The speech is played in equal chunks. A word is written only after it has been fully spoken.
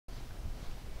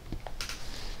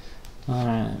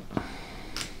Alright.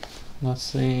 Let's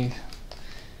see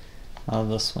how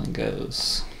this one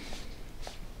goes.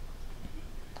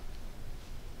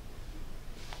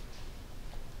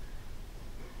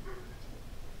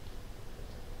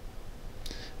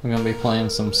 We're gonna be playing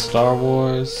some Star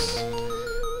Wars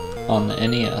on the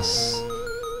NES.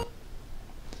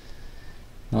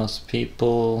 Most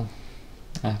people,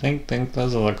 I think this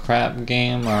is a crap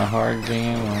game or a hard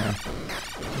game, or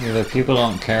either people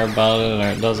don't care about it or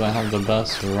it doesn't have the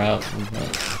best route,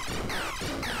 but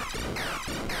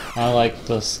I like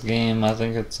this game. I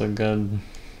think it's a good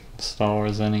Star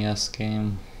Wars NES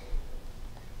game.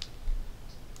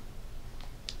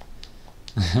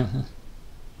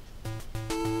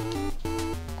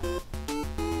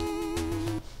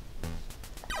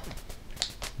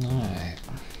 Alright.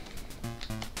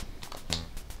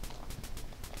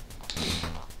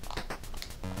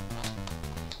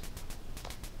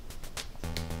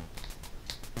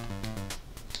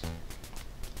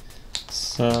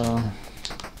 So,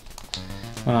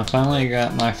 when I finally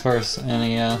got my first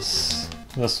NES,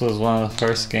 this was one of the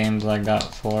first games I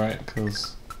got for it,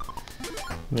 because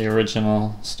the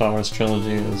original Star Wars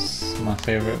trilogy is my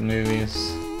favorite movies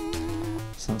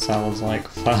since I was like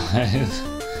 5.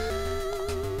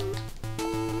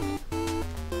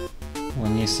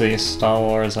 When you see Star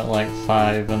Wars at like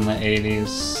 5 in the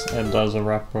 80s, it does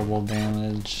irreparable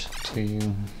damage to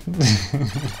you.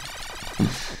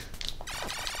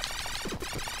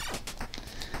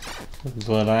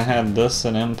 But I had this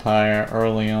in Empire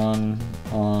early on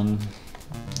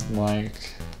like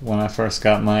when I first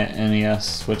got my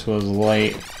NES, which was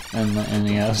late in the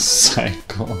NES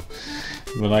cycle.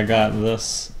 But I got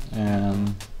this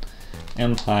in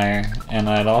Empire, and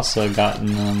I'd also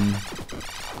gotten them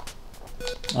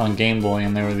on Game Boy,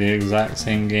 and they were the exact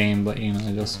same game, but you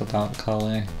know, just without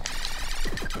color.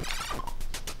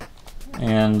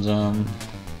 And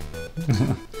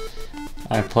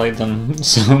I played them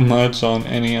so much on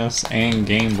NES and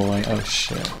Game Boy, oh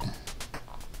shit,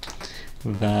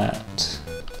 that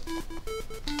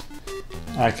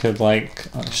I could like,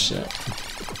 oh shit,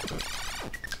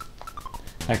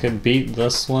 I could beat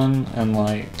this one in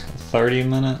like 30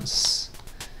 minutes,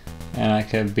 and I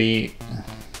could beat,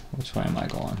 which way am I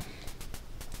going?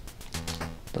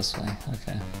 This way,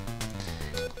 okay.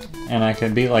 And I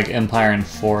could beat like Empire in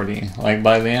 40. Like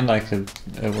by the end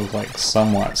it was like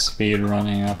somewhat speed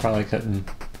running. I probably couldn't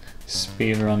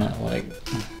speed run it like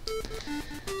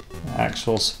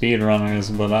actual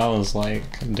speedrunners, but I was like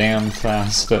damn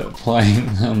fast at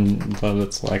playing them. But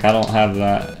it's like I don't have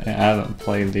that. I haven't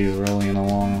played these really in a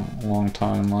long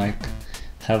time, like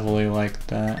heavily like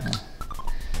that.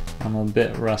 I'm a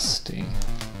bit rusty.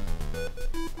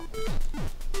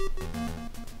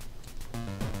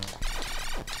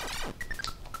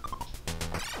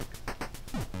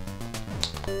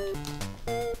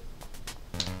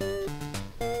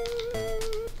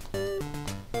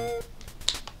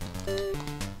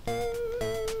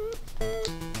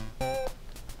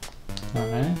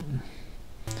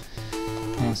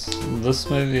 This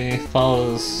movie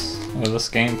follows, or this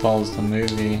game follows the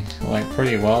movie like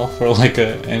pretty well for like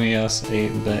a NES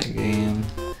 8-bit game.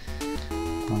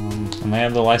 And they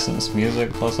have the licensed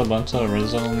music plus a bunch of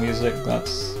original music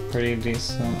that's pretty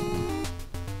decent.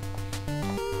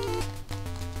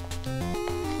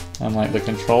 And like the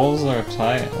controls are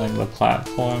tight, like the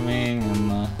platforming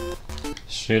and the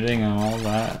shooting and all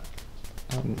that.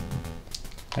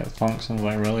 It functions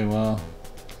like really well.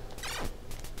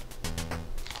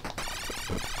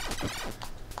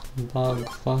 Bug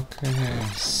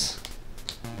fuckers.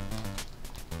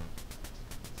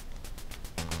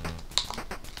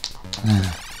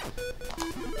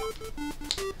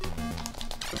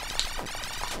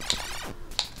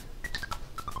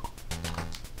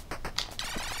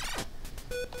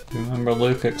 Remember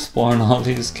Luke exploring all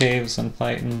these caves and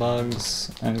fighting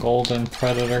bugs and golden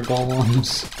predator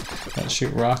golems that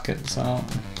shoot rockets out?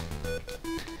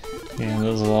 Yeah,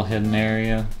 there's a little hidden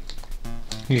area.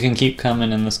 You can keep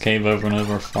coming in this cave over and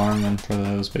over farming for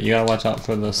those, but you gotta watch out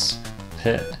for this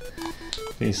pit.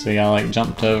 You see, I like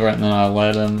jumped over it and then I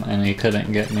led him and he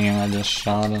couldn't get me and I just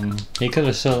shot him. He could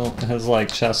have shown his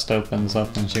like chest opens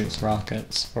up and shoots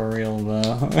rockets for real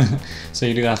though. So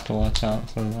you do have to watch out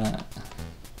for that.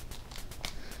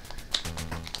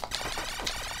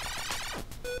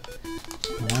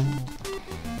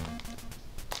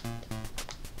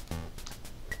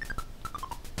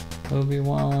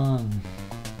 Obi-Wan.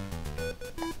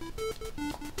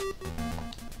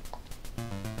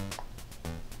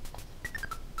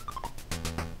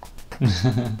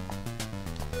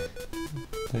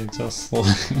 They just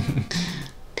like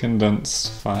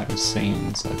condensed 5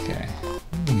 scenes, okay.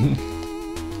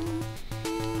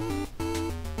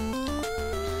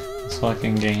 This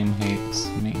fucking game hates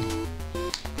me.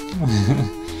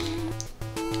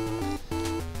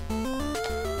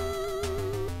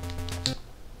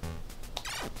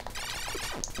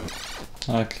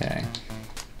 Okay.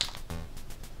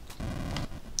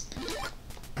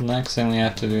 The next thing we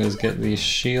have to do is get these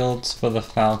shields for the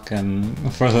Falcon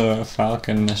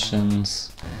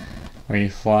missions, where you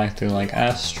fly through like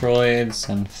asteroids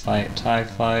and fight TIE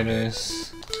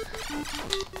fighters.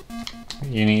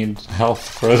 You need health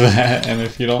for that, and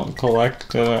if you don't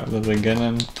collect it at the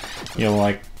beginning, you'll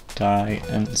like die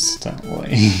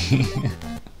instantly.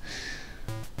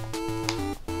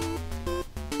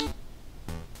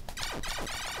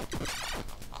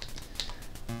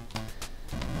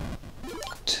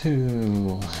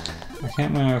 2. I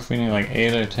can't remember if we need like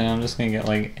 8 or 10. I'm just gonna get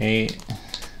like 8.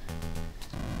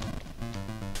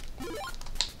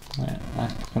 I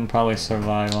can probably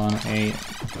survive on 8.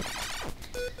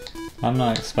 I'm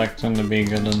not expecting to be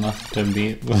good enough to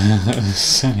beat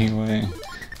this anyway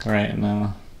right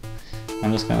now.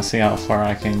 I'm just gonna see how far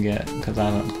I can get because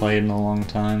I haven't played in a long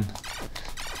time.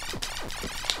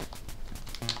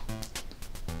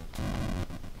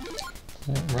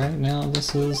 But right now,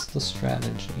 this is the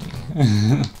strategy.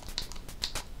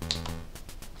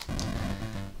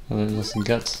 It just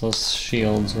gets those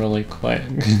shields really quick.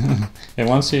 It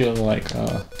wants you to like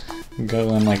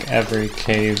go in like every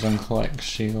cave and collect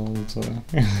shields,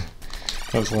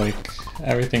 because like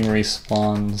everything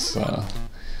respawns.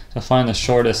 To find the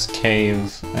shortest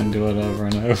cave and do it over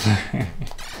and over.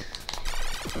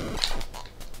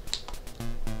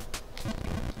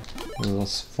 Is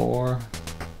this 4?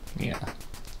 Yeah.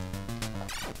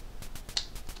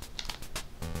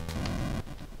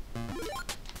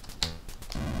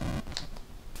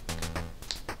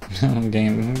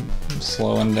 Game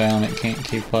slowing down, it can't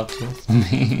keep up with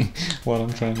me, what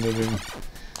I'm trying to do.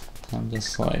 I'm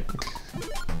just like,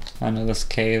 I know this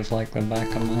cave like the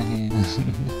back of my hand.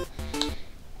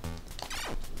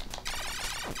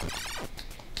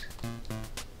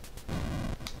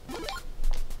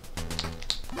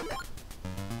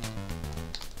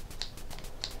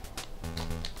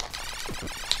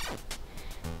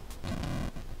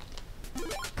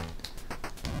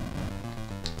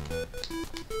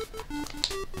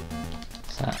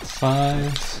 At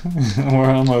 5?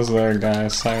 We're almost there,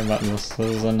 guys. Sorry about this.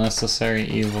 This is a necessary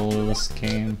evil of this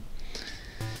game.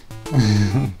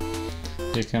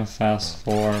 You can fast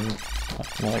forward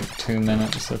like 2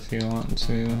 minutes if you want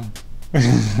to.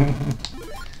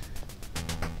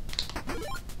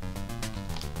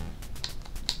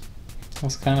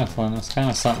 It's kind of fun. It's kind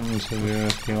of something to do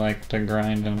if you like to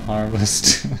grind and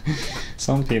harvest.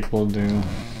 Some people do.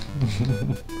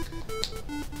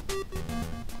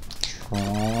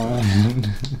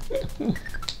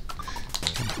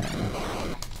 Okay.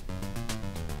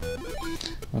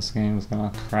 This game's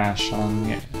gonna crash on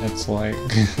me. It's like,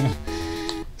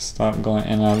 stop going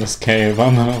in and out of this cave,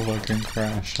 I'm gonna fucking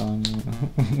crash on you.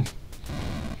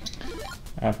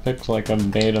 I picked like a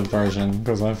beta version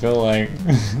because I feel like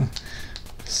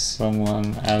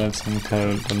someone added some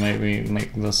code to maybe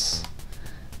make this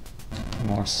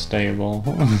more stable.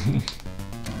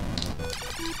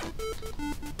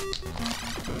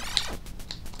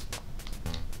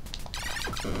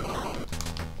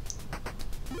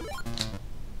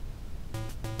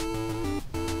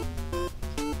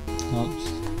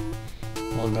 Oops.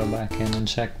 We'll go back in and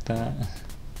check that.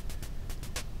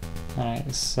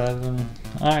 Alright, 7.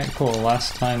 Alright, cool.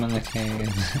 Last time in the cave.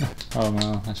 Oh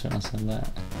no, I shouldn't have said that.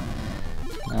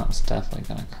 Now it's definitely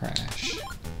gonna crash.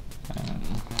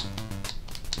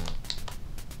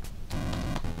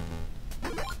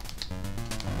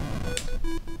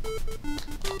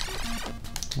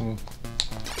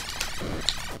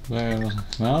 There,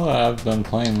 now that I've been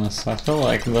playing this, I feel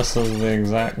like this is the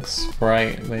exact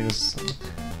sprite. They just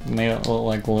made it look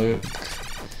like Luke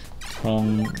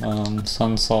from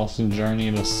Sunsoft's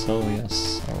Journey to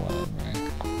Silius or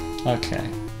whatever. Okay,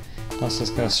 let's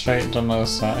just go straight to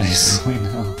Mos Eisley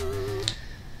now.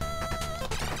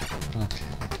 Okay.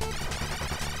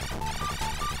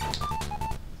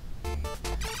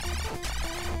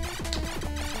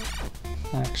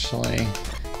 Actually,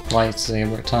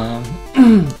 lightsaber time.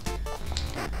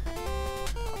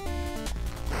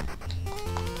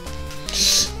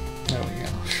 There we go.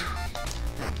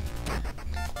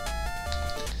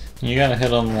 You gotta hit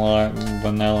them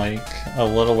when they're like a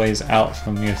little ways out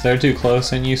from you. If they're too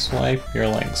close and you swipe, you're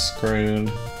like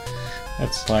screwed.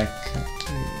 It's like,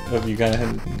 you gotta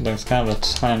hit, there's kind of a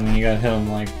time when you gotta hit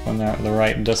them like when they're at the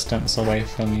right distance away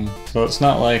from you. So it's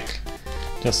not like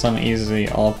Just some easy,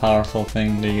 all-powerful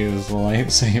thing to use the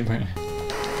lightsaber.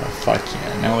 Oh, fuck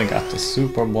yeah, now we got the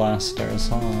super blasters,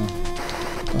 huh?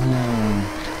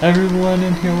 Oh, everyone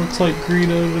in here looks like Greedo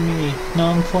to me.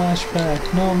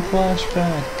 Non-flashback,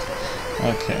 non-flashback.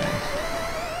 Okay.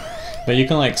 But you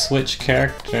can like switch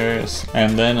characters,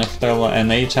 and then if they're and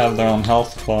they each have their own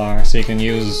health bar, so you can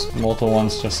use multiple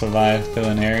ones to survive through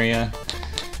an area.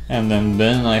 And then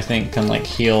Ben, I think, can like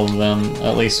heal them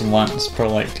at least once per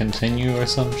like continue or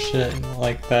some shit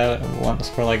like that. Once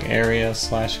per like area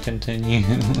 / continue.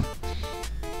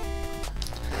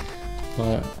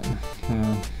 But,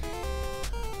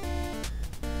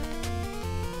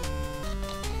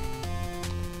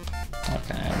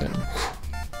 okay, I didn't.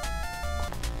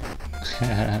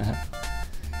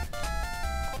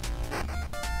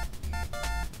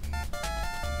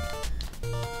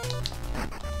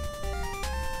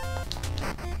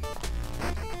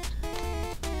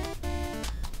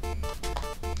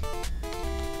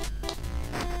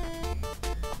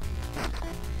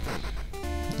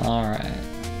 Alright,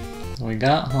 we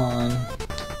got Han.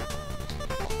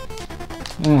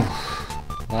 Oof,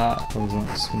 that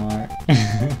wasn't smart.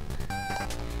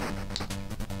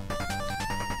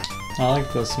 I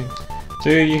like this.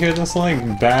 Dude, you hear this like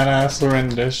badass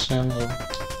rendition of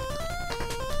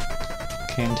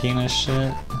Cantina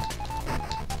shit?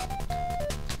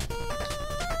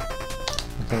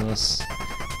 Look at this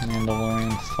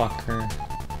Mandalorian fucker.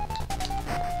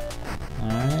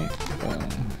 Alright, boom.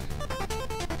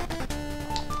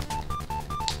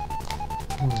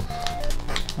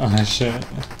 Oh shit.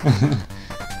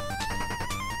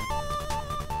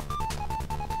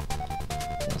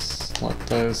 Just let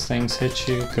those things hit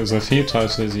you, because if he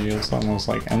touches you, it's almost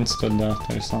like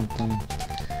insta-death or something.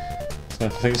 So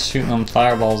if he's shooting them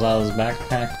fireballs out of his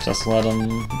backpack, just let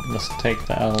him just take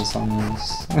the L's on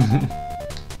those.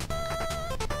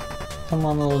 Come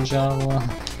on, little Jawa.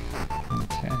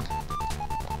 Okay.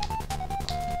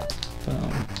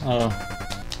 Boom. Oh.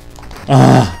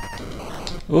 Ah!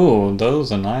 Ooh,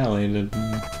 those annihilated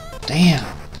me. Damn!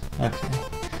 Okay.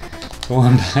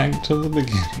 Going back to the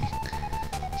beginning.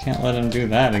 Can't let him do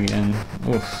that again.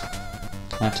 Oof.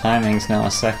 My timing's now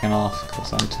a second off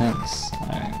because I'm tense.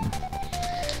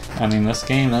 I mean, this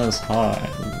game is hard.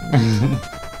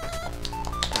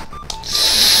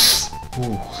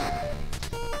 Ooh.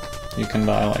 You can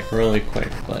die like really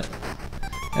quick, but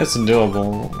it's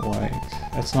doable. Like,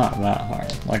 it's not that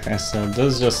hard. Like I said,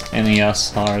 this is just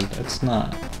NES hard. It's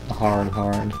not hard.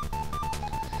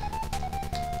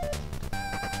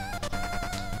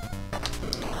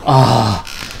 Ah,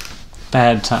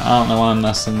 bad time. I don't know why I'm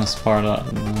messing this part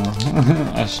up. No.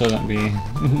 I shouldn't be.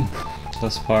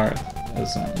 This part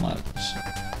isn't much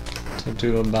to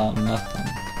do about nothing.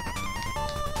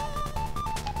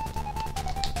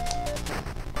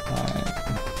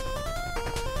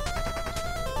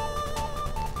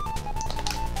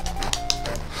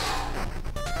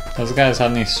 Those guys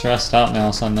have me stressed out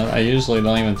now, so I usually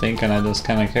don't even think and I just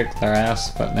kind of kick their ass,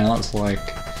 but now it's like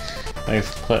they've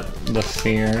put the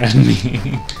fear in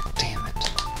me. Damn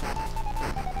it.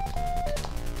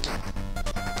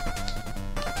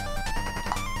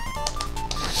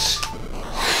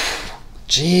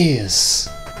 Jeez.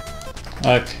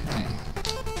 Okay.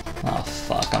 Oh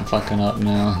fuck, I'm fucking up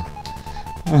now.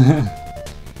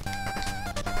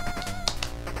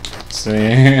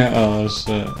 See? Oh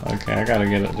shit. Okay, I gotta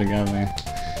get it together.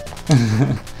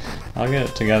 I'll get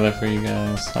it together for you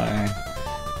guys, sorry.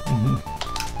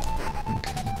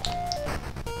 Okay.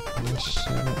 Oh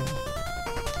shit.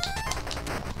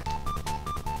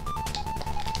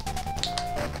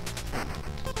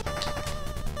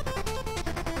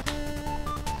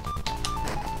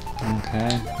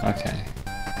 Okay.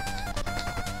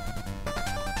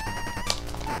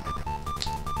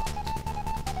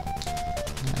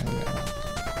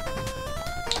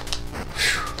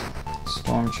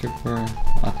 Stormtrooper.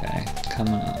 Okay,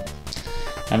 coming up.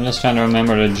 I'm just trying to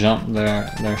remember to jump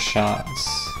their shots.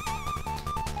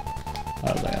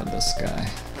 Oh, they have this guy.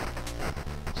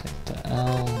 Take the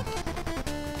L.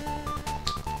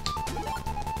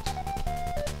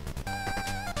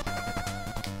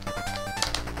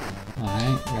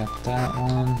 Alright, got that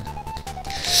one.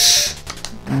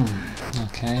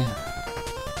 Okay.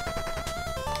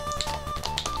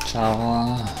 Jawa.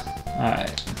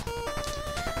 Alright.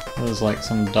 It was like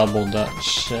some double Dutch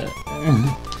shit.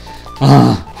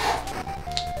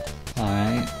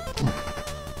 Alright.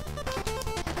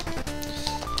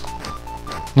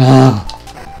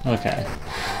 Okay.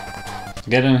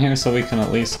 Get in here so we can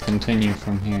at least continue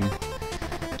from here.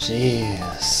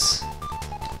 Jeez.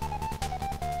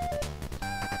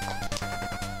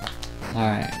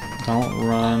 Alright, don't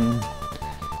run.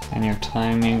 And your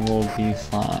timing will be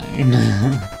fine.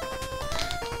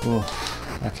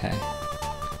 Oof, okay.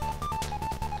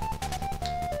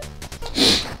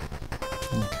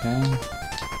 Okay.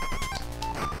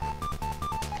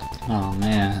 Oh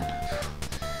man.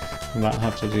 We might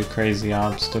have to do crazy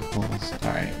obstacles.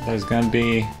 Alright, there's gonna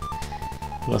be...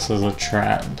 This is a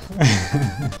trap.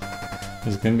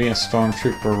 There's gonna be a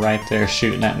stormtrooper right there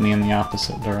shooting at me in the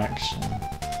opposite direction.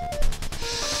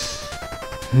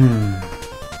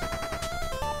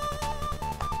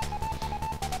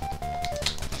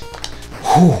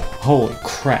 Whew, holy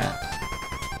crap.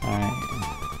 Alright.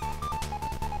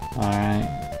 Alright.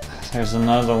 There's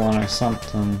another one or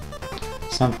something.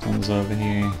 Something's over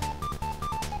here.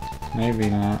 Maybe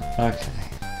not. Okay.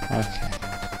 Okay.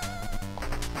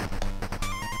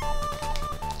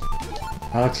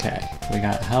 Okay. We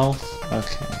got health.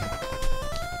 Okay.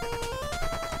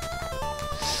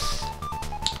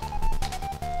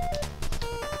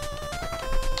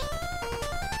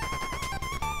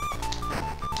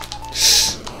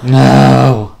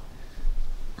 No!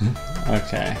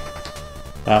 Okay.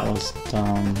 That was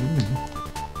dumb.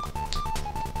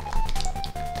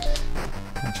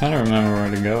 I'm trying to remember where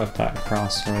to go at that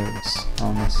crossroads,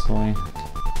 honestly.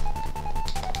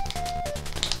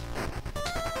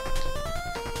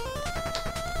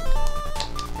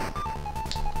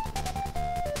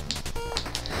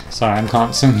 Sorry, I'm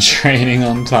concentrating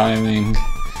on timing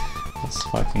this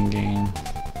fucking game.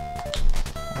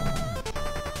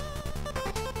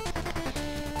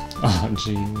 Oh,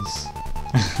 jeez.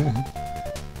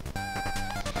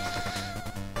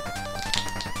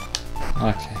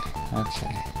 Okay,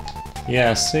 okay.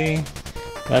 Yeah, see?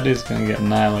 That is gonna get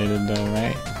annihilated though,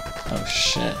 right? Oh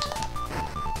shit.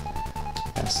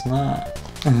 Guess not.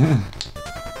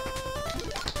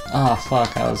 Ah,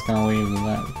 fuck, I was gonna leave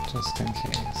that just in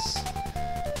case.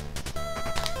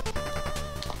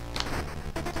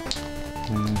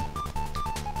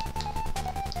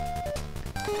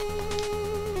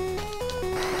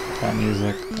 That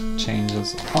music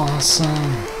changes. Awesome!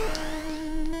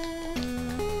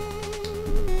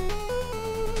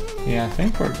 Yeah, I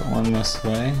think we're going this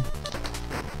way.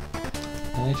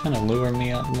 Are they trying to lure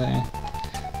me up there?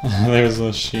 There's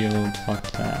a shield, fuck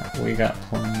that. We got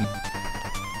plenty.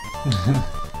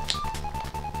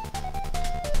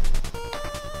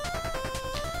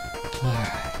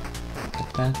 Alright,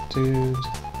 get that dude.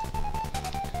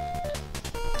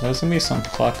 There's gonna be some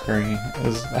fuckery.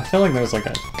 I feel like there's like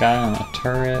a guy on a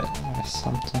turret or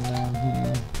something down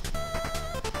here.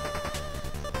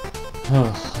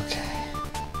 Oh, okay.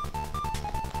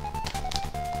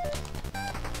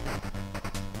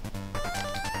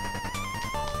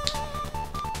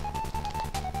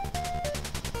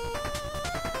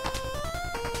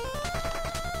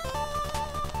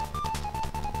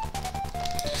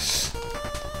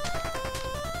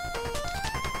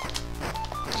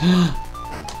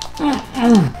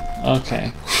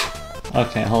 Okay.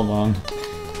 Okay, hold on.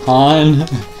 Han,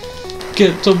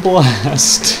 get to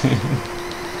blasting.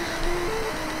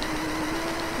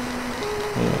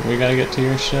 We gotta get to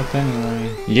your ship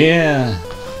anyway. Yeah!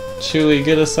 Chewie,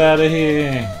 get us out of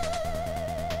here!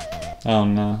 Oh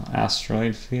no,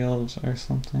 asteroid field or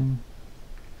something?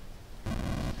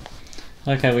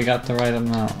 Okay, we got the right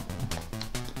amount.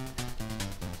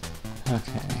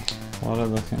 Okay, what are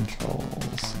the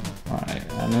controls?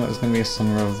 Alright, I knew it was gonna be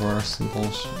some reverse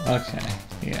bullshit. Okay,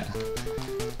 yeah.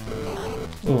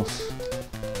 Oof.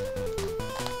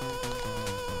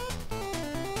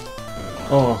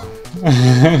 Oh.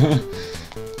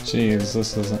 Jeez,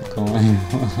 this isn't going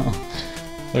well.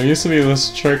 There used to be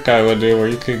this trick I would do where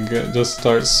you could just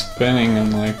start spinning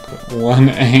in like one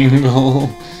angle.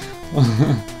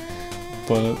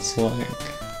 But it's like...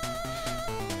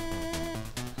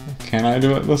 Can I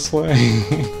do it this way?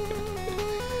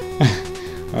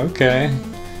 Okay.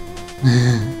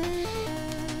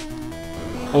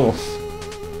 Oof.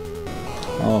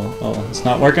 Oh, it's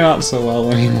not working out so well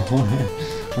anymore.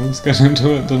 I'm just gonna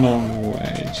do it the normal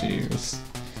way, jeez.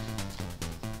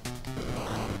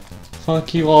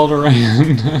 Fuck you,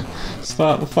 Alderaan.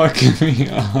 Stop fucking me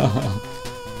up.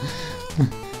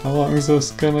 How long is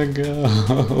this gonna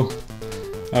go?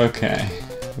 Okay.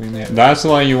 That's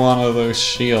why you want all those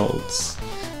shields.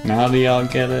 Now do y'all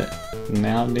get it?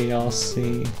 Now do y'all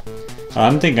see?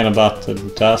 I'm thinking about the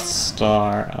Death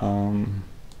Star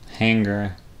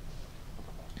hangar.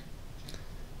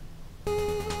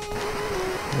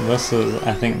 This is,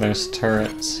 I think there's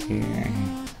turrets here.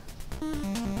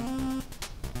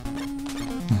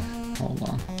 Hold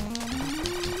on.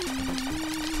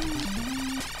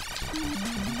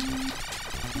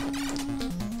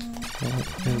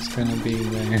 What is gonna be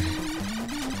there?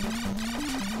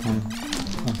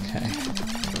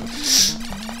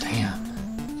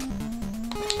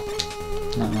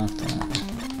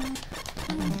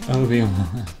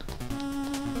 Obi-Wan.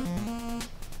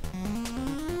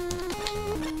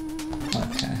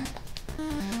 Okay.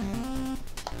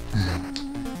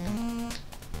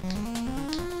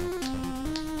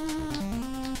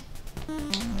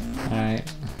 Alright.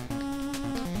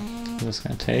 I'm just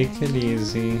gonna take it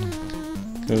easy.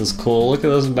 Cause it's cool. Look at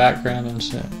this background and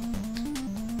shit.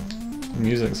 The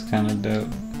music's kinda dope.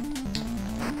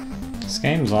 This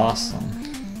game's awesome.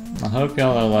 I hope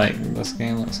y'all are like, this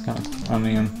game looks kinda, I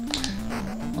mean,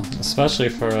 especially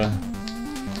for a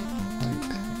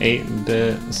like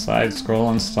 8-bit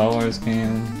side-scrolling Star Wars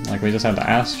game. Like we just had the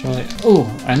asteroid. Oh,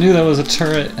 I knew there was a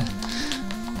turret.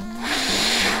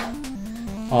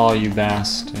 Oh, you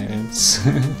bastards.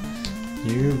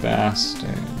 You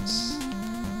bastards.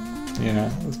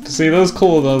 Yeah. See, that's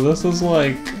cool though. This is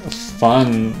like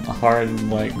fun, hard,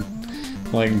 like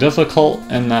difficult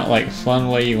in that like fun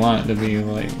way you want it to be.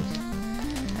 Like,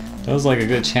 that was like a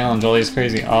good challenge, all these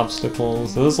crazy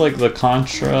obstacles. It was like the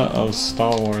Contra of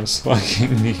Star Wars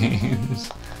fucking games.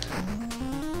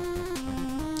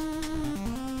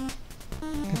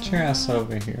 Get your ass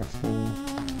over here, fool.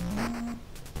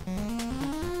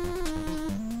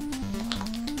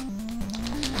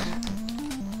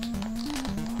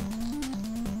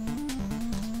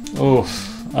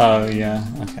 Oof. Oh, yeah,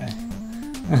 okay.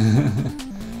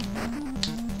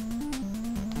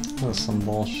 That was some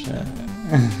bullshit.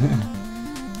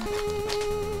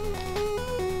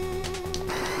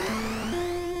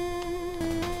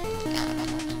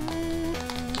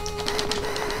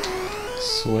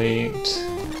 Sweet.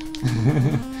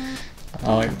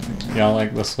 Y'all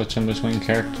like the switching between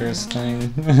characters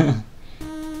thing?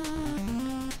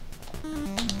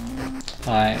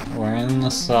 Alright, we're in the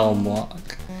cell block.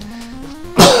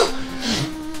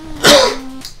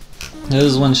 This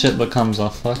is when shit becomes a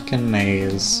fucking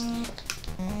maze.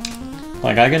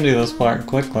 Like, I can do this part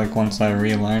quick, like, once I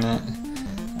relearn it.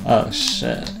 Oh,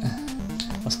 shit.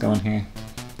 Let's go in here.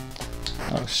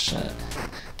 Oh, shit.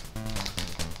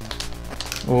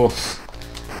 Oof.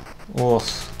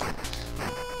 Oof.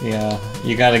 Yeah,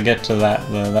 you gotta get to that,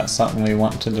 though. That's something we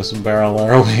want to just barrel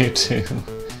our way to.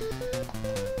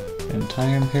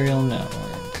 Entire Imperial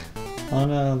Network. Oh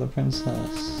no, the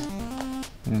princess.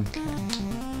 Okay.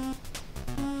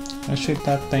 I shoot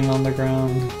that thing on the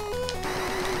ground.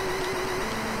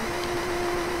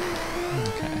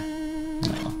 Okay.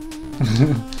 No.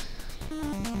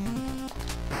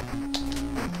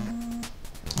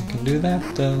 I can do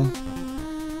that though.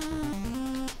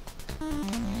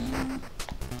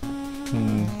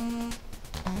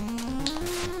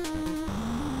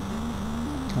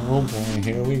 Oh boy,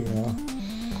 here we go.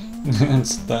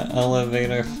 It's the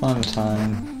elevator fun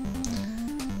time.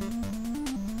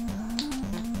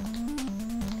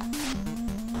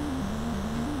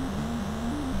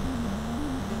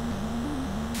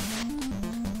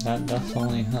 That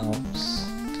definitely helps.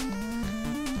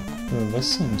 Ooh,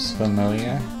 this seems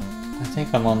familiar. I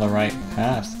think I'm on the right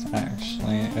path,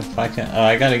 actually. If I can— oh,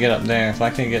 I gotta get up there. If I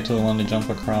can get to the one to jump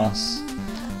across.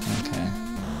 Okay.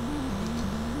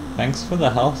 Thanks for the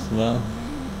health, though.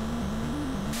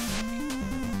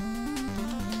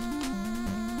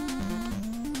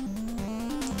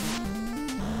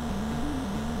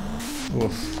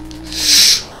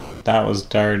 Oof. That was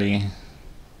dirty.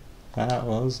 That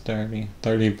was dirty.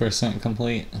 30%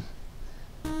 complete.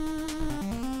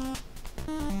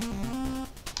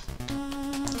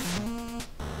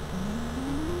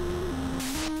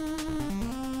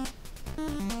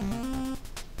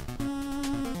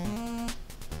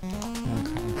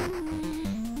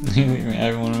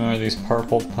 Everyone remember these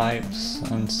purple pipes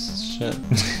and shit?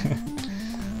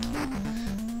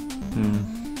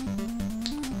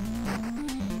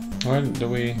 Where do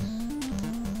we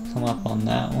come up on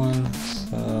that one?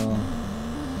 So...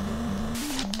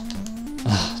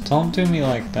 don't do me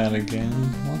like that again.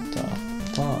 What the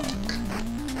fuck?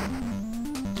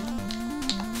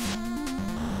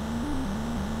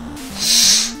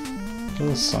 This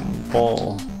is some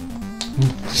bull.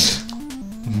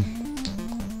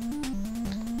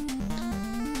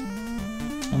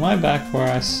 Am I back where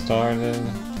I started?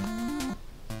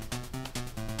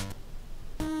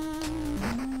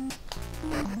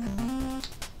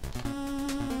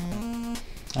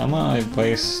 I might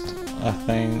waste a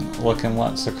thing looking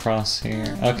what's across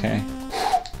here. Okay.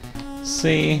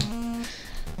 See?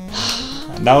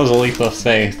 That was a leap of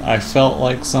faith. I felt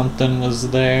like something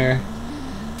was there,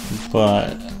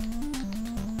 but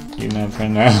you never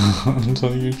know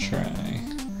until you try. I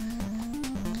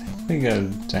think we go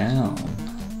down.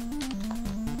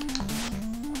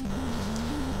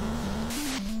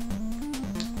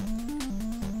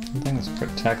 I think it's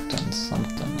protecting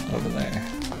something over there.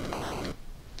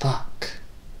 Fuck.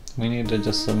 We need to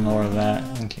just ignore that.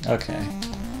 Okay.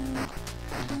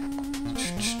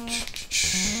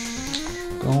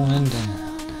 Going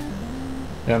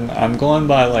down. I'm going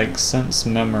by like sense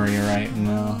memory right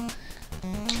now.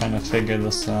 Trying to figure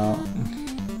this out.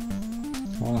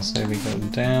 I want to say we go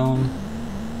down.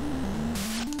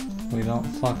 We don't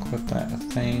fuck with that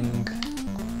thing.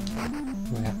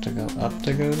 We have to go up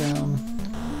to go down.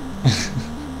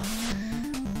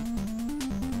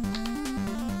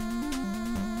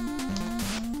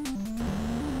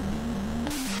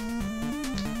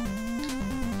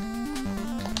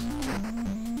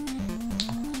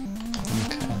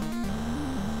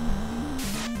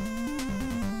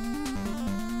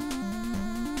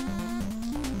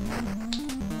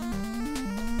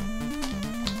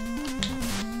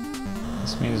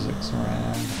 Music's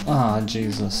rad. Ah,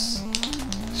 Jesus.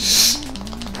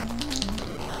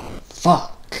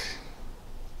 Fuck.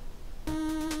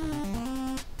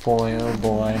 Boy, oh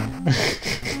boy.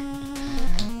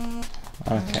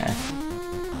 Okay.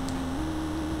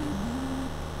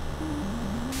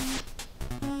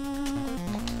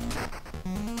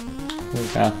 We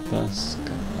got this.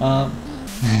 Go up.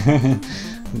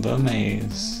 The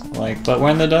maze. Like, but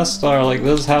we're in the Death Star, like,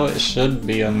 this is how it should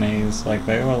be a maze. Like,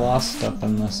 they were lost up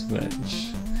in this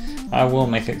bitch. I will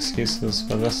make excuses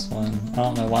for this one. I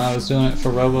don't know why I was doing it for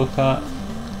RoboCop,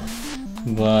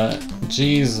 but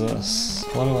Jesus,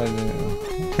 what do I do?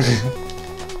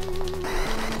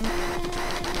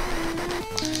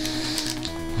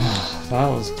 That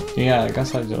was, yeah, I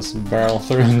guess I just barrel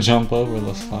through and jump over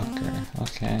the fucker.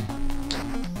 Okay.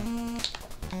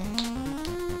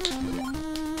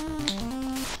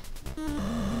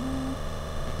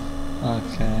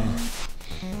 Okay.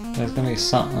 There's gonna be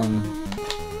something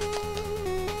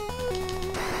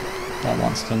that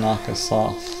wants to knock us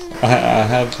off. I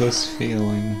have this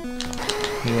feeling.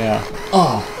 Yeah.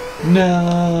 Oh!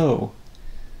 No!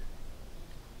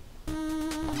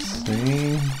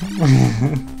 See?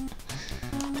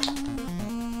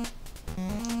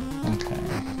 Okay.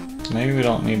 Maybe we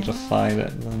don't need to fight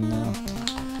it then, though.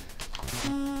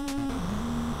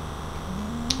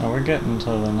 Oh, we're getting to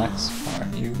the next part.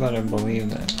 You better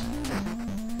believe it.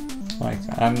 Like,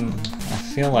 I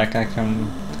feel like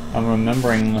I'm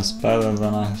remembering this better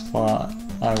than I thought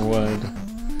I would.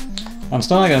 I'm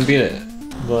still not gonna beat it,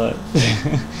 but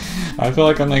I feel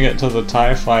like I'm gonna get to the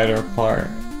TIE Fighter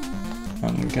part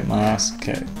and get my ass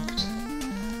kicked.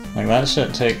 Like, that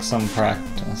shit takes some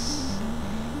practice.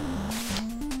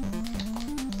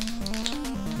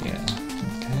 Yeah,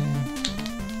 okay.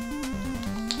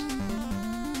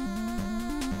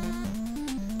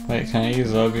 Wait, can I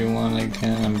use Obi-Wan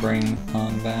again and bring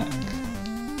Han back?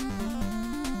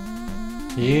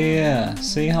 Yeah,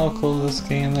 see how cool this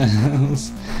game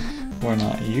is? We're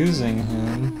not using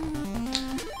him.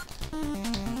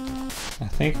 I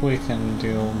think we can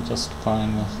deal just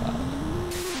fine without him.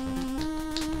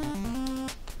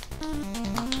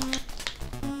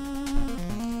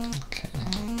 Okay.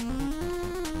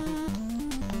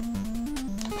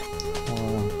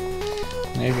 Well,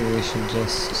 maybe we should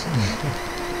just...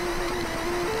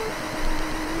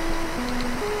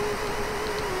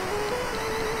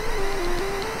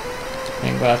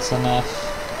 think that's enough.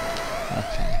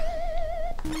 Okay.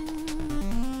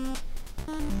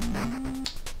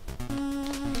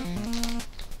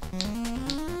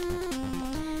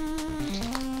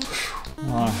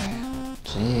 Oh,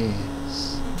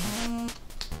 jeez.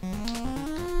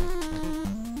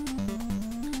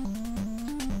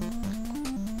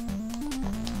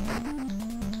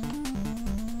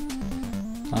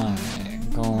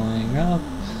 Alright, going up.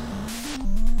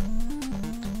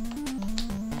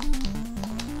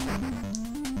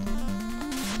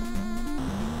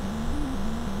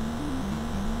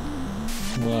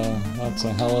 Well, that's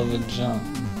a hell of a jump.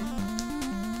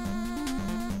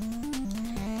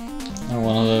 And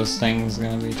one of those things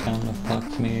gonna be trying to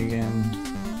fuck me again.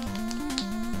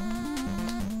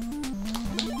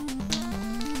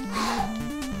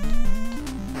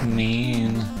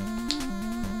 Mean.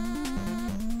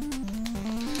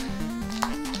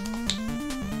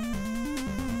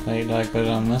 Wait, do I go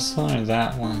down this one or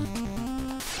that one?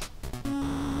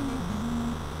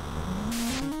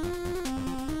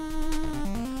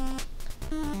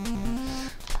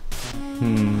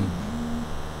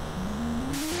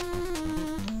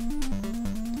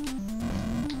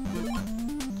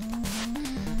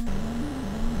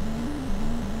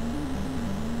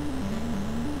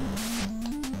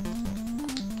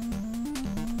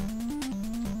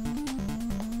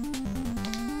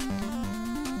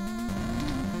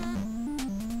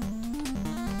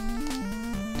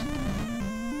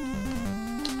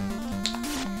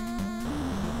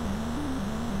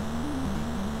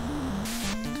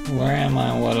 Where am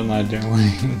I? What am I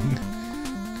doing?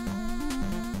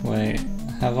 Wait,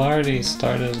 have I already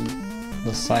started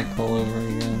the cycle over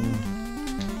again?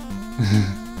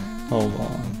 Hold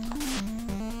on.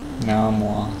 Now I'm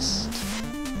lost.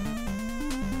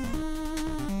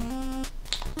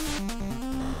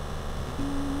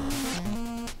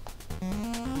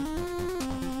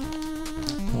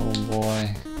 Oh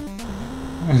boy.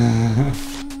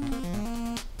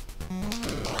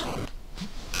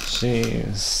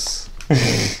 Jeez.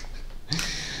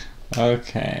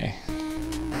 Okay.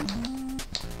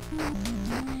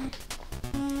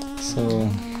 So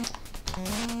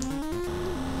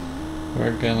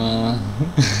we're gonna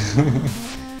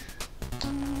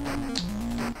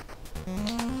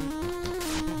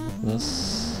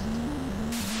this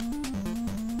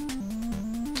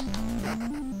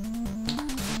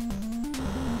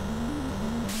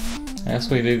I guess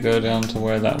we do go down to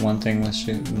where that one thing was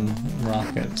shooting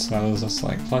rockets. So I was just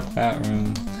like, fuck that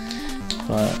room.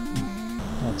 But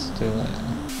let's do it.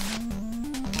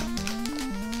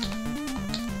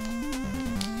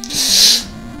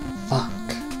 Fuck.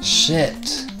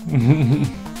 Shit.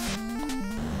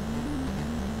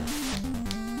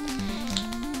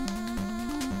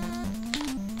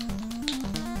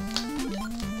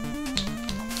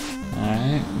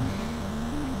 Alright.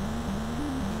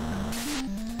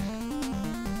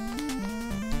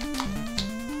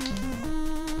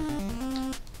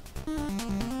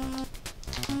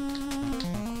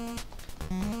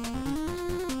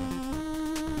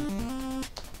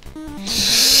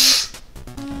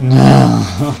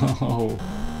 No.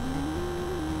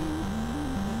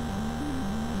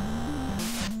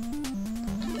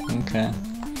 Okay.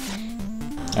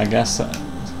 I guess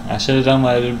I should have done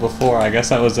what I did before. I guess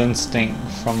that was instinct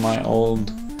from my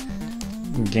old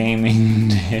gaming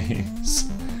days.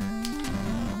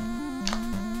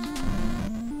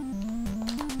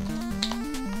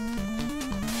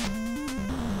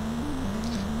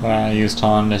 Where I used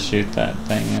Han to shoot that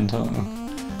thing into him.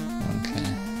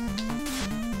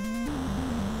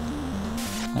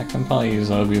 I can probably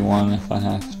use Obi-Wan if I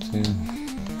have to.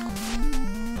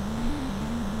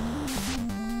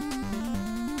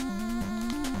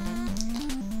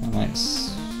 I might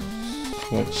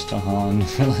switch to Han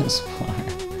for this part.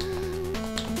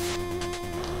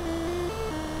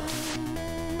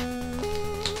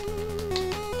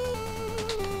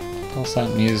 Plus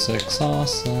that music's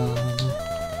awesome.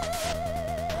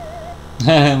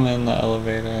 I'm in the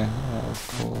elevator. That was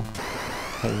cool.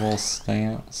 A little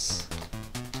stance.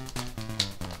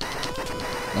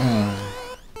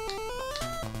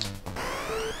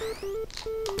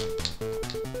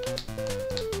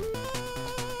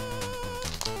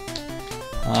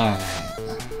 Alright.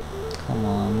 Come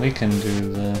on, we can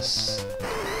do this.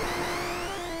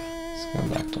 Let's go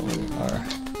back to where we are.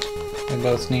 We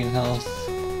both need health.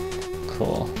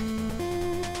 Cool.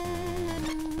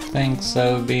 Thanks,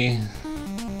 Obi.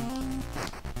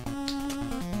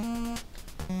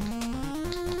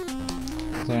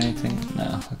 Is there anything?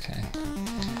 No, okay.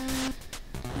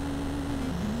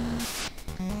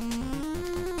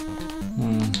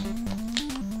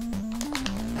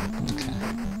 Okay.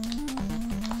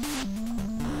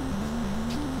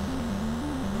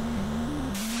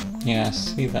 Yeah, I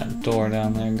see that door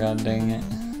down there, god dang it.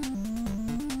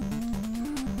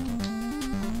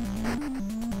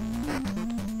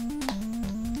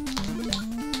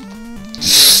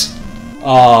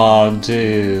 Oh,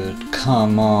 dude,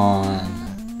 come on.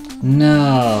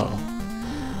 No!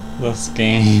 This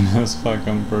game is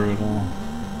fucking brutal.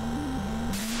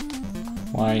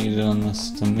 Why are you doing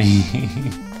this to me?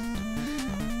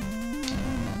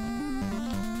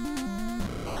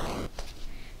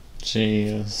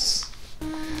 Jeez.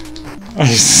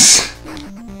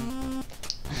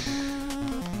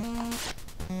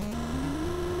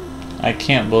 I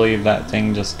can't believe that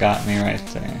thing just got me right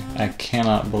there. I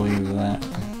cannot believe that.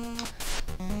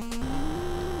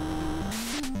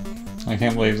 I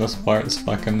can't believe this part's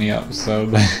fucking me up so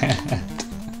bad.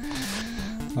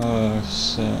 Oh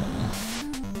shit.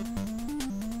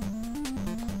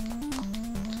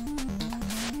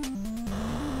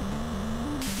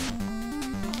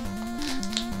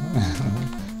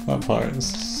 That part is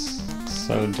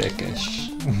so dickish.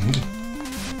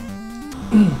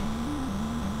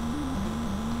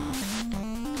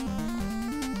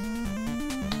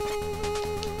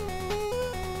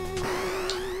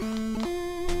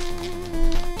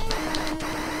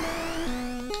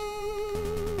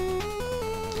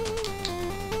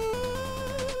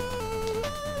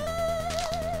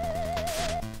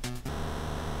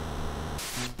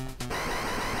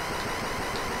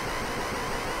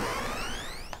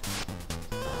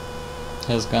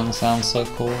 His gun sounds so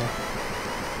cool.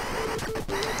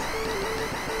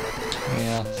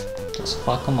 Yeah, just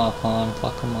fuck him up, hon.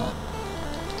 Fuck him up.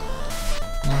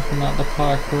 Knock him out the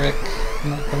park, Rick.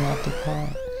 Knock him out the park.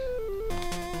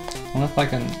 I wonder if I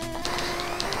can...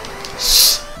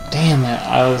 Damn it,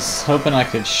 I was hoping I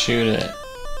could shoot it.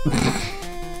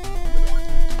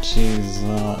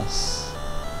 Jesus.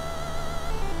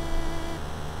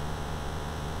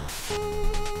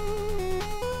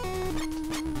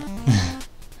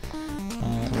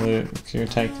 Alright, Luke, you're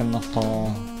taking the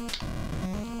fall.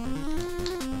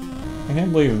 I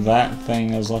can't believe that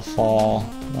thing is a fall.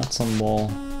 That's some bull.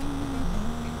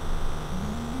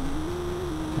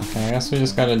 Okay, I guess we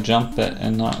just gotta jump it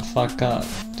and not fuck up.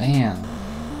 Damn.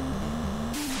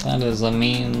 That is a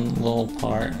mean little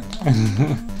part.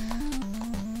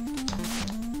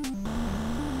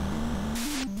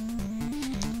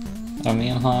 Oh, me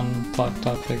and Han fucked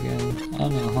up again. Oh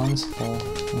no, Han's full.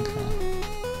 Okay.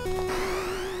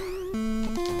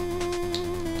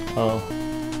 Oh.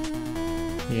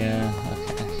 Yeah,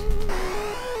 okay.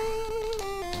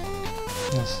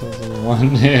 This is the one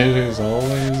dude who's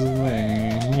always there.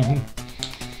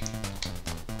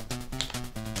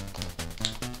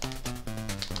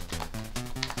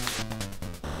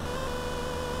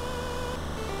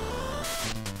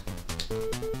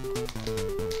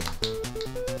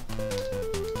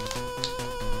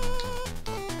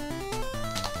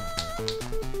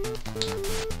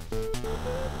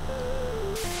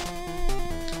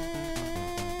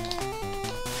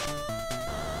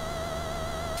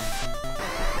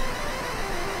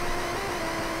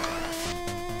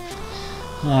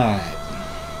 Alright,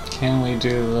 can we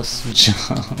do this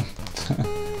jump?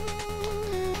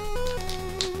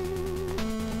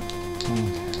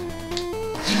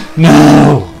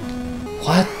 No!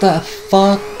 What the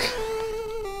fuck?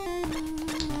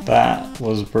 That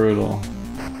was brutal.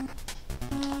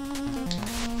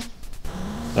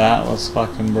 That was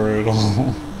fucking brutal.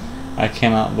 I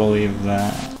cannot believe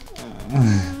that.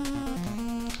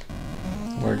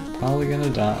 We're probably gonna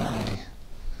die.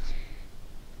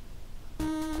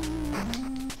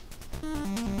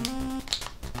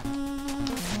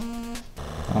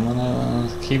 I'm gonna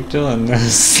keep doing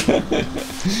this.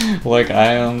 Like,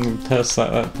 I am pissed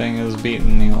that that thing is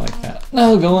beating me like that.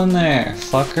 No, go in there,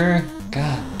 fucker.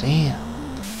 God damn.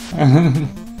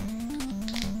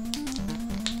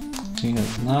 He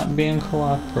is not being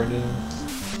cooperative,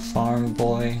 farm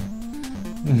boy.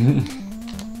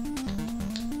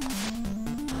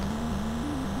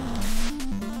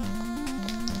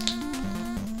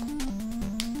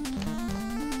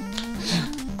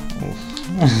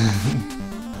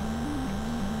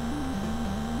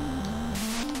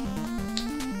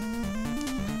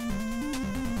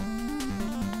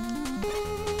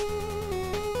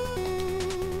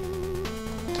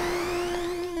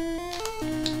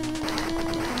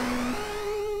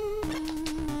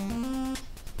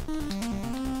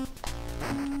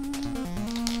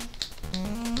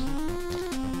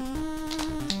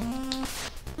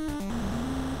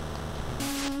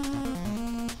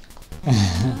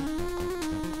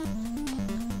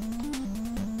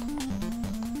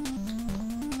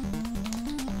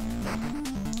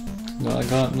 Do I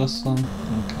got this one?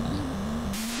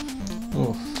 Okay.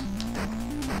 Oof.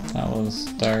 That was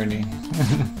dirty.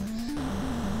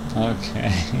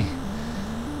 Okay.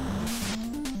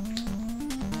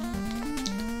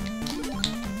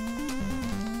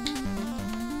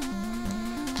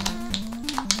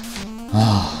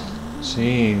 Oh,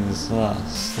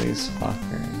 Jesus, these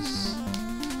fuckers.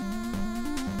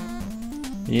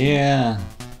 Yeah.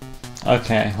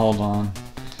 Okay, hold on.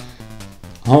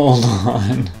 Hold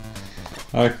on.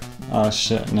 Oh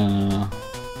shit, no.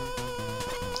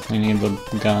 We need the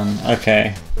gun.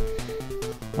 Okay.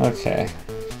 Okay.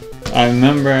 I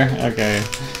remember, okay.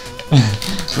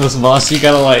 This boss, you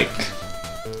gotta like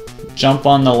jump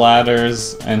on the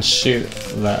ladders and shoot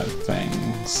that thing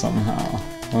somehow.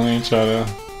 Let me try to...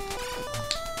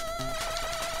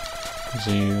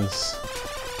 Jeez.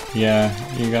 Yeah,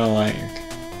 you gotta like...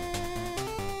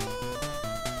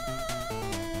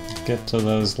 get to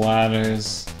those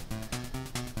ladders.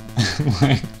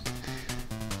 Like...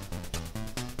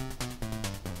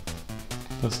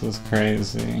 This is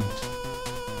crazy.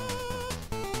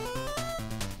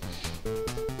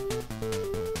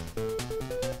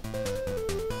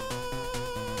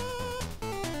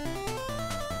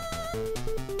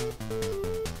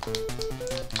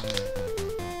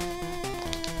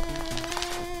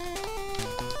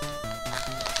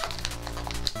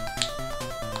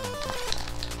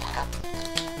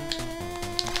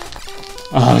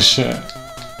 Oh shit.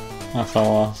 I fell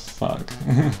off. Fuck.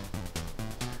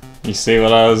 You see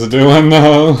what I was doing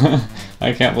though?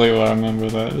 I can't believe I remember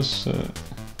that shit.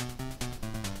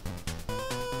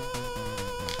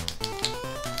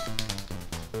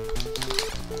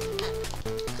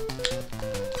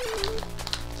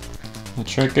 The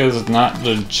trick is not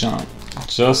to jump.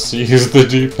 Just use the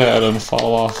D-pad and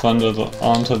fall off onto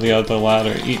the other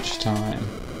ladder each time.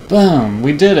 Boom!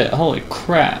 We did it! Holy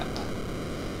crap!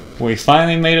 We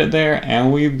finally made it there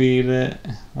and we beat it.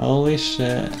 Holy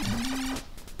shit.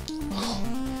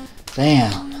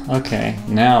 Damn. Okay,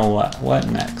 now what? What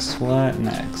next? What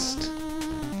next?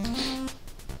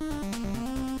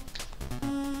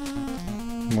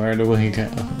 Where do we go?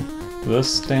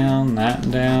 This down, that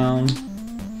down.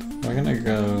 We're gonna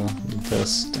go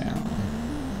this down.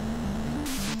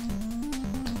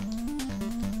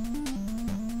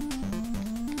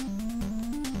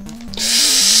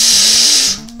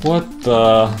 What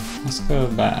the? Let's go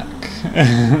back.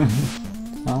 I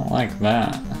don't like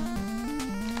that.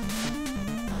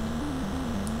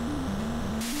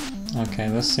 Okay,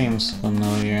 this seems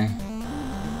familiar.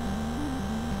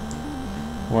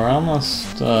 We're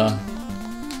almost,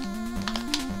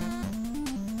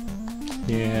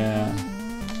 yeah.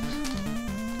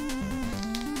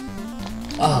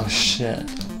 Oh,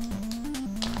 shit.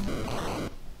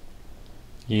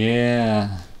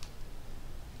 Yeah.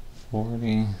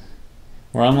 40.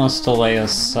 We're almost to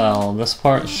Leia's cell. This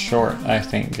part's short, I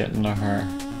think, getting to her.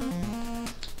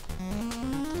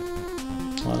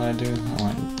 What'd I do? I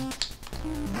went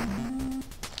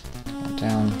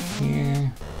down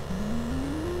here.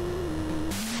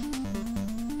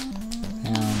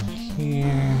 Down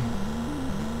here.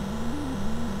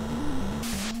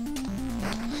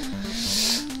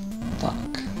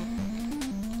 Fuck.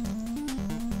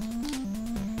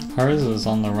 Hers is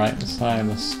on the right side of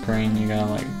the screen. You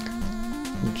gotta like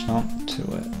jump to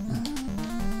it.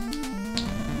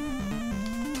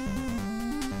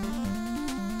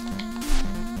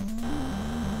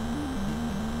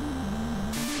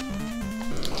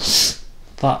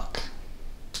 Fuck.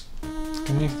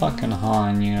 Give me fucking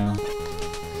Han, you know.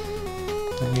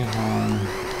 Give me Han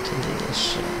to do this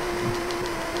shit.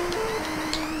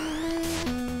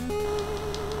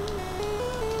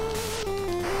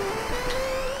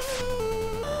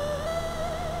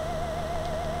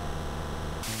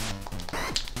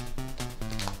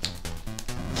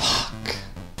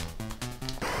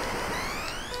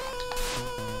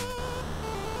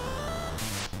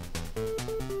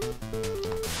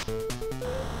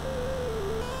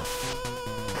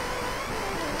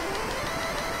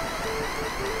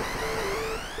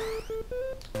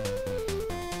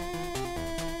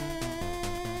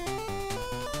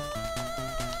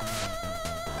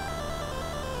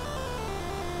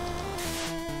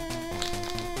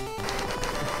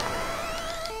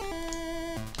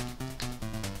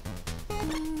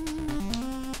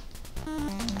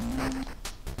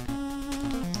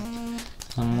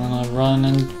 I'm gonna run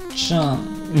and jump.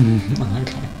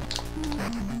 Okay.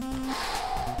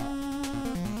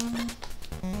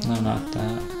 No, not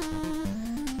that.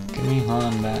 Give me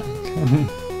Han back. I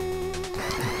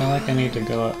feel like I need to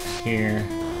go up here.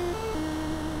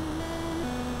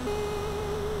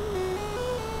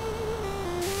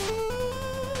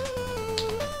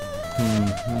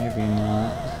 Maybe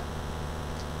not.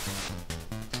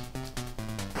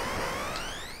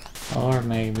 Or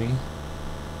maybe.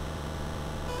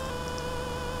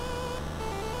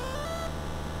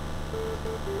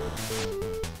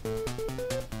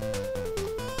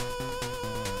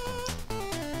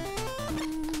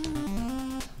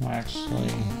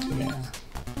 Actually, yeah.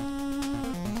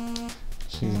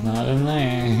 She's not in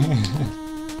there.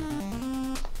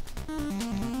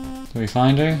 Do we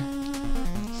find her?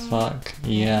 Fuck,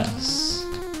 yes.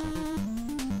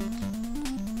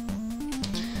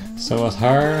 So with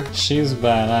her, she's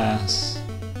badass.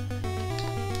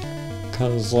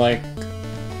 'Cause like...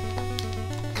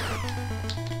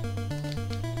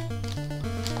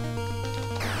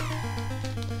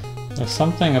 there's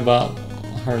something about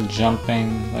her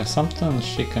jumping, there's something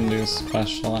she can do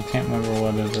special, I can't remember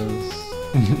what it is.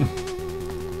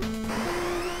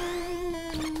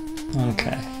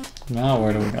 Okay, now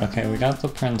where do we go? Okay, we got the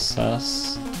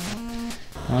princess.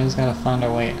 Now we just gotta find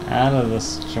our way out of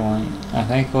this joint. I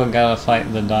think we gotta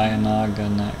fight the Dianaga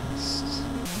next.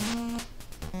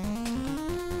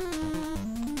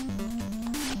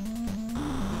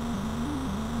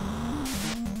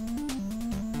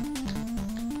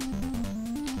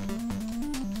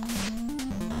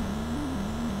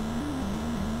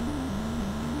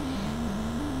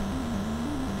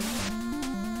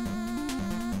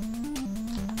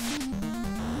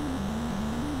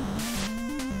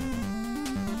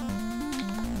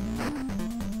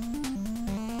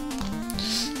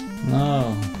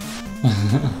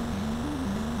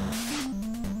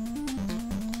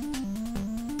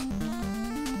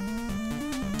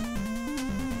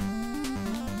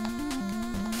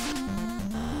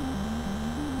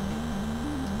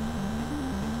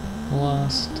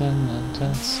 Lost in the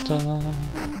Death Star.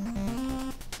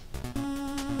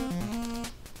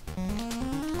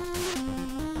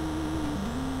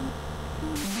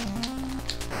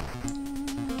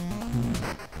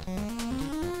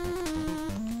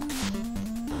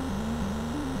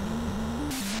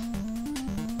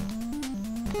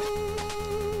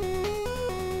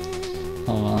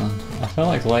 Hold on. I feel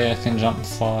like Leia can jump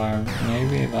far.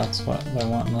 Maybe that's what they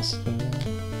want us to do.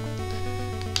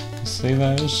 See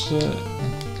that shit?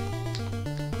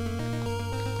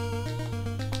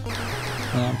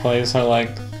 And it plays her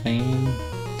like theme.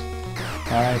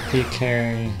 R.I.P.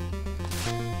 Carrie.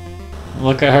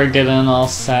 Look at her getting all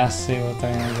sassy with her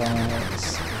hands on her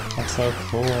hips. That's so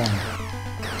cool.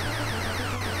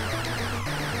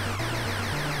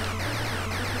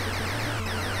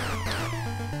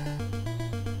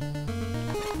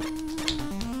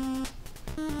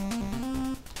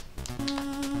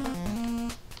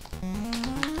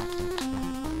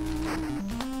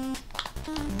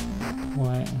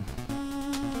 Wait.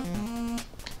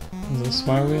 Is this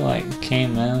where we like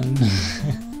came in?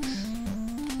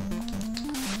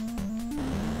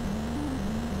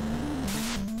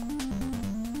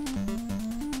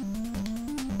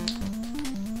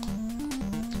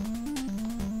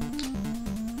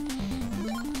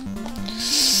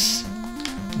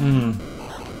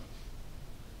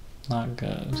 Not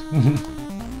good.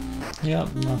 Yep,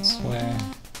 that's where.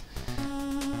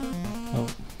 Oh.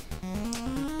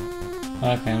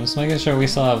 Okay, I'm just making sure we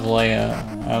still have Leia.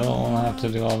 I don't want to have to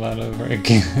do all that over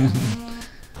again.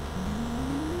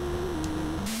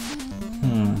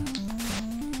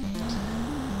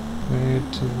 Where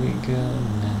do we go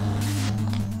now?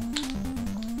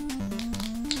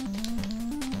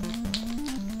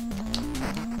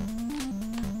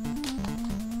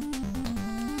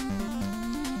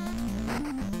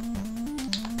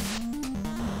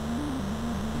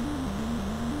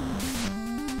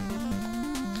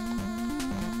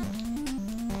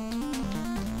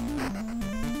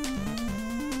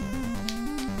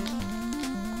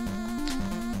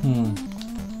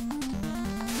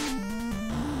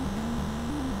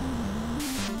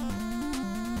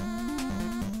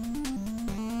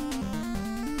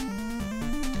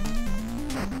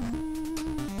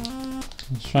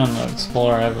 I'm trying to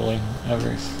explore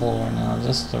every floor now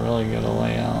just to really get a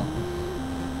layout.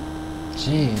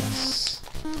 Jeez.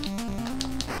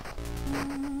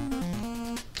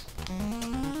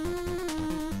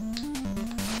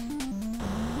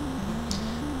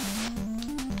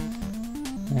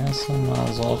 I guess I might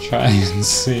as well try and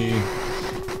see.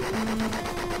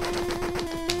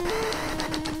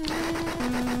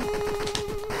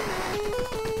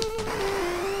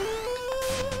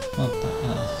 What the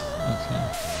F? Okay.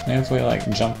 Maybe if we like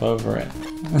jump over it.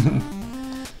 I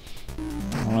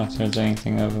don't know if there's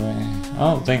anything over there. I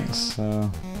don't think so.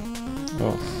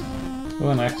 Oof. Ooh,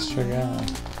 an extra guy.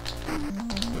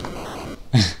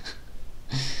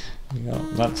 Yep,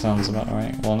 that sounds about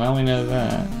right. Well, now we know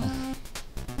that.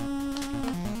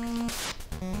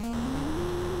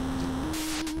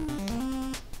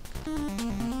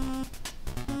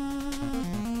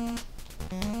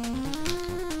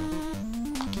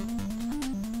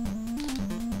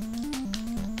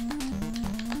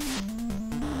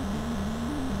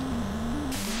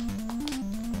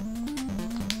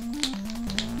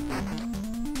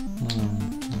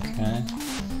 Okay.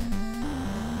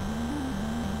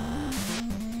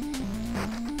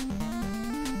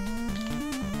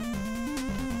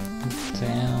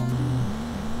 Down.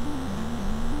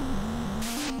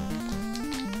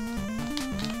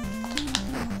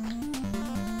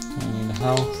 I need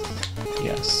health.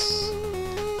 Yes.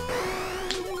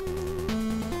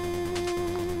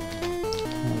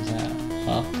 What's that?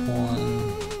 Up one.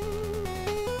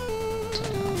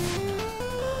 Down.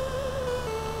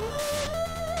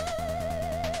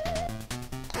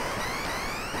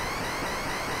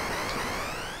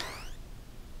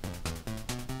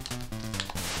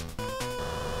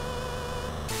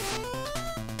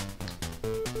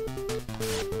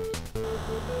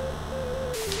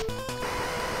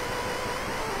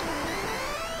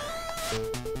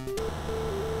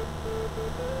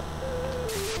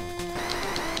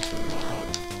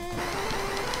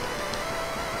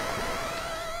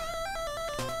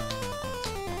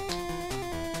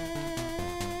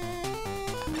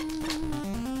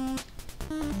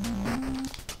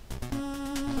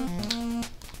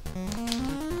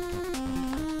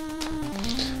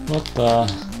 What the?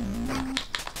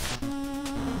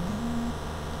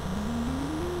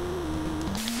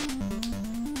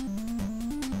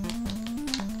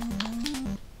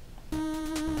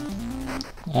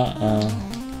 Uh-oh.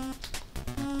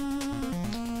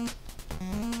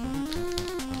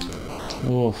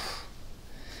 Oof.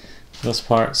 This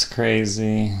part's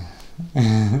crazy.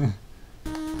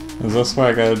 Is this where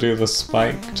I gotta do the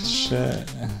spiked shit?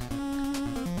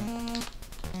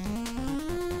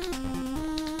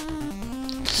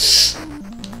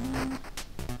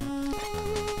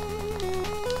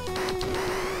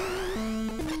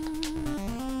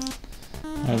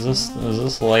 Is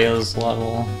this Leia's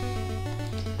level?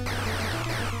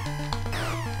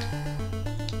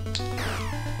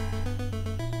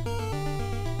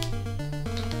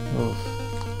 Oof.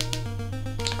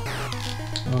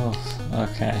 Oof.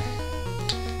 Okay.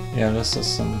 Yeah, this is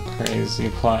some crazy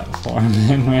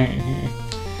platforming right here.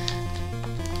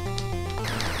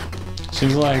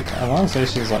 She's like, I want to say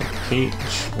she's like Peach,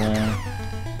 where...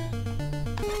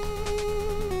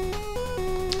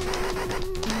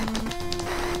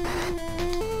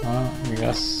 Well, I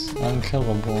guess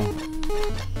unkillable.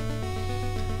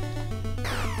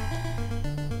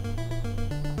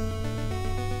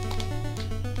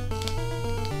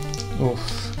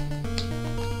 Oof.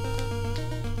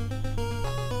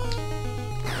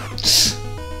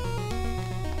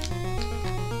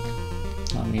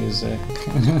 My music.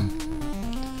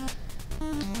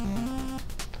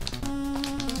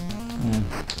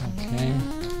 Okay.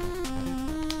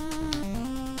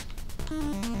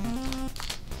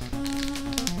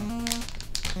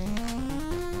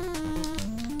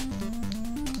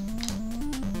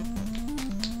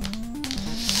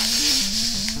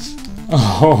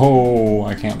 Oh,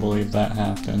 I can't believe that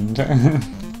happened.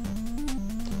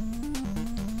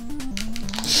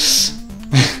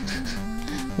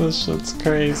 This shit's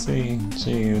crazy.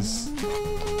 Jeez.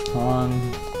 Come on.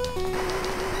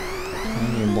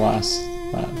 And you blast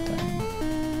that thing.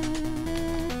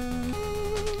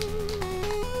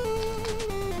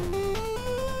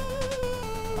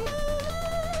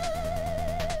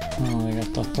 Oh, we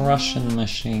got the thrushin'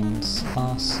 machines.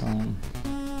 Awesome.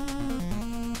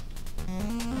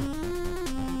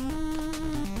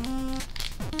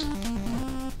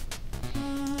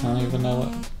 I don't even know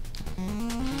what...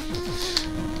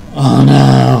 Oh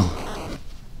no!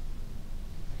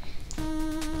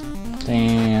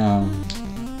 Damn.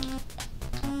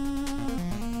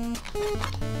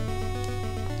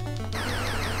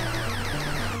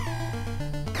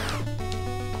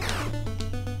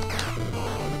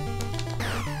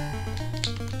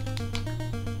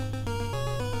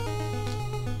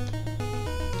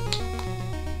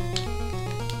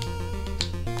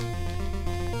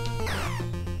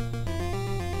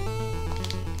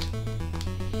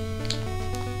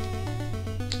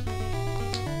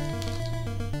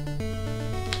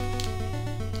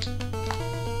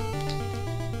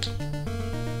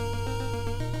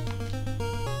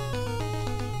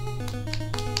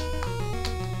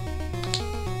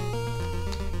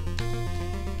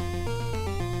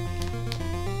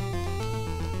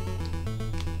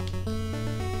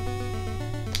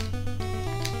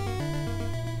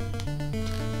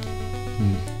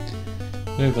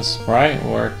 Dude, the sprite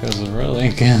work is really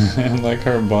good. Like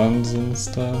her buns and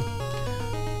stuff.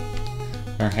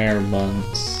 Her hair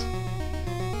buns.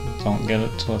 Don't get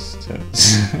it twisted.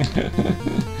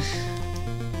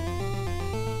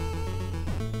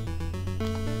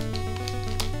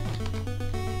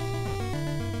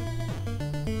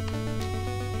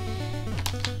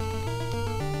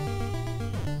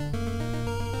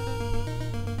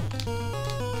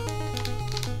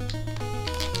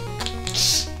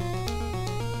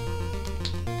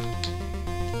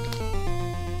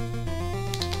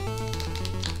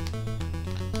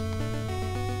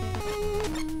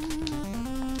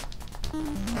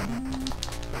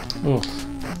 Oof.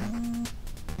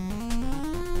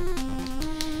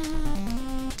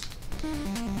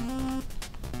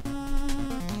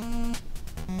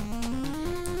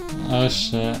 Oh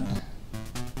shit.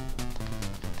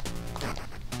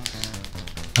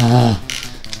 Ah.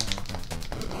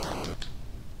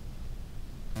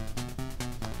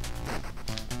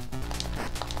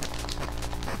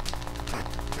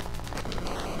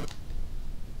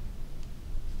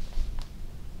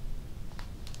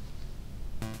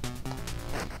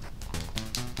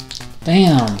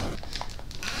 Damn!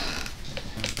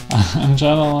 I'm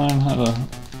trying to learn how to...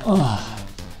 Oh.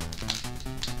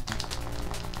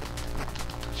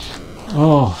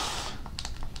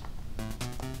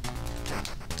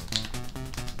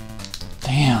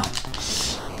 Damn.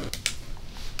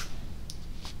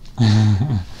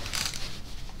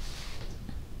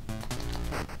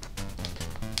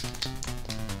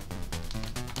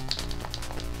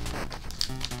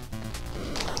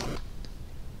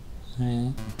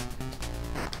 Right.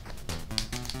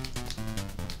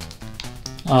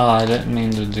 Oh, I didn't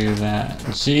mean to do that.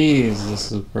 Jeez,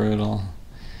 this is brutal.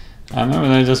 I remember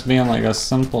there just being like a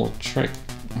simple trick.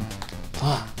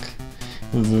 Fuck.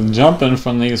 Jumping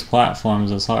from these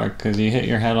platforms is hard because you hit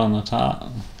your head on the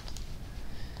top.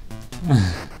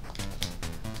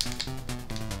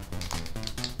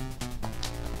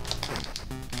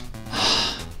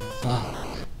 Fuck.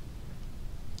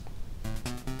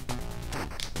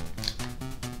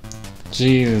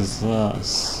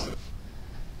 Jesus.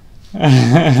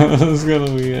 This is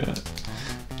gonna be it.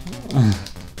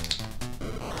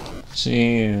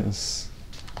 Jeez.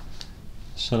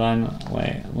 Should I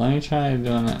wait, let me try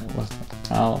doing it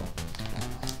without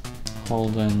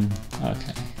holding.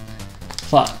 Okay.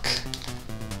 Fuck.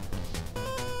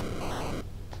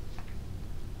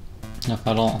 If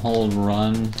I don't hold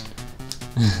run,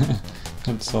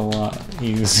 it's a lot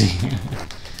easier.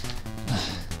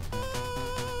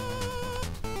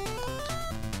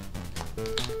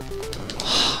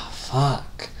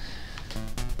 Fuck.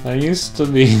 That used to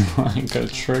be like a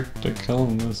trick to kill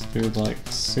this dude like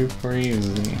super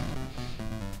easy.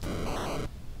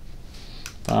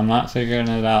 But I'm not figuring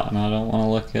it out and I don't want to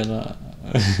look it up.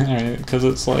 Because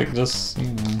it's like just,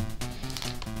 you know.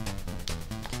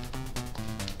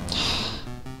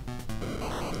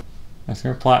 If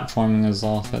your platforming is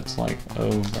off, it's like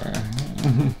over.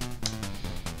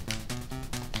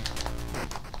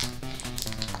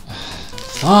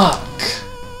 Fuck!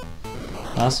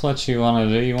 That's what you want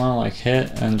to do, you want to like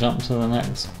hit and jump to the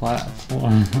next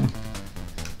platform.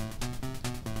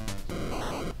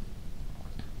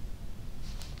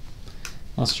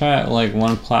 Let's try it like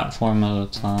one platform at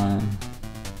a time.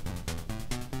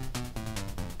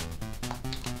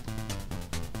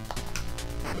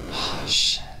 Oh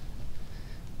shit.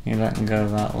 He didn't go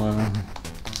that way.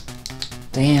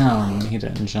 Damn, he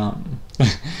didn't jump.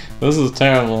 This is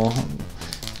terrible.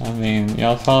 I mean,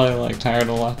 y'all probably like tired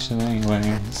of watching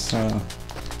anyway, so.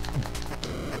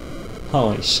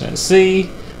 Holy shit.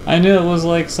 See? I knew it was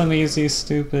like some easy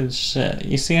stupid shit.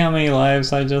 You see how many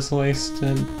lives I just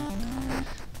wasted?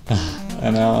 I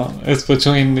know. It's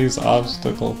between these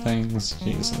obstacle things.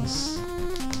 Jesus.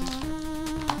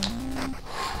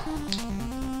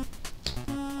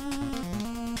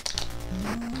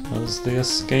 That was the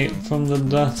escape from the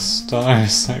Death Star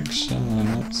section,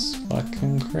 and it's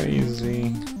fucking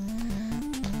crazy.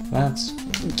 That's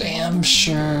damn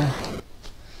sure.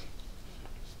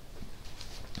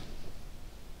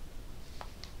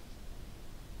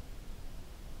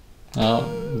 Oh,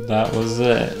 that was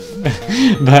it.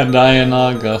 That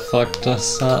Dianaga fucked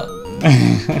us up.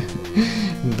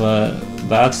 But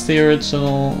that's the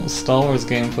original Star Wars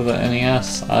game for the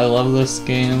NES. I love this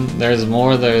game. There's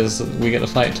more. We get to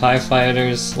fight TIE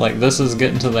fighters. Like, this is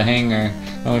getting to the hangar.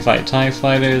 And we fight TIE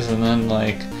fighters and then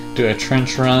like do a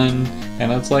trench run.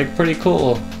 And it's like pretty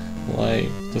cool. Like,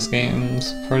 this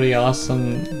game's pretty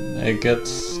awesome. It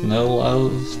gets no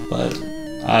love, but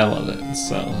I love it.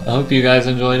 So I hope you guys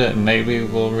enjoyed it and maybe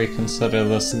we'll reconsider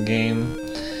this game.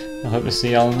 I hope to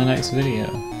see y'all in the next video.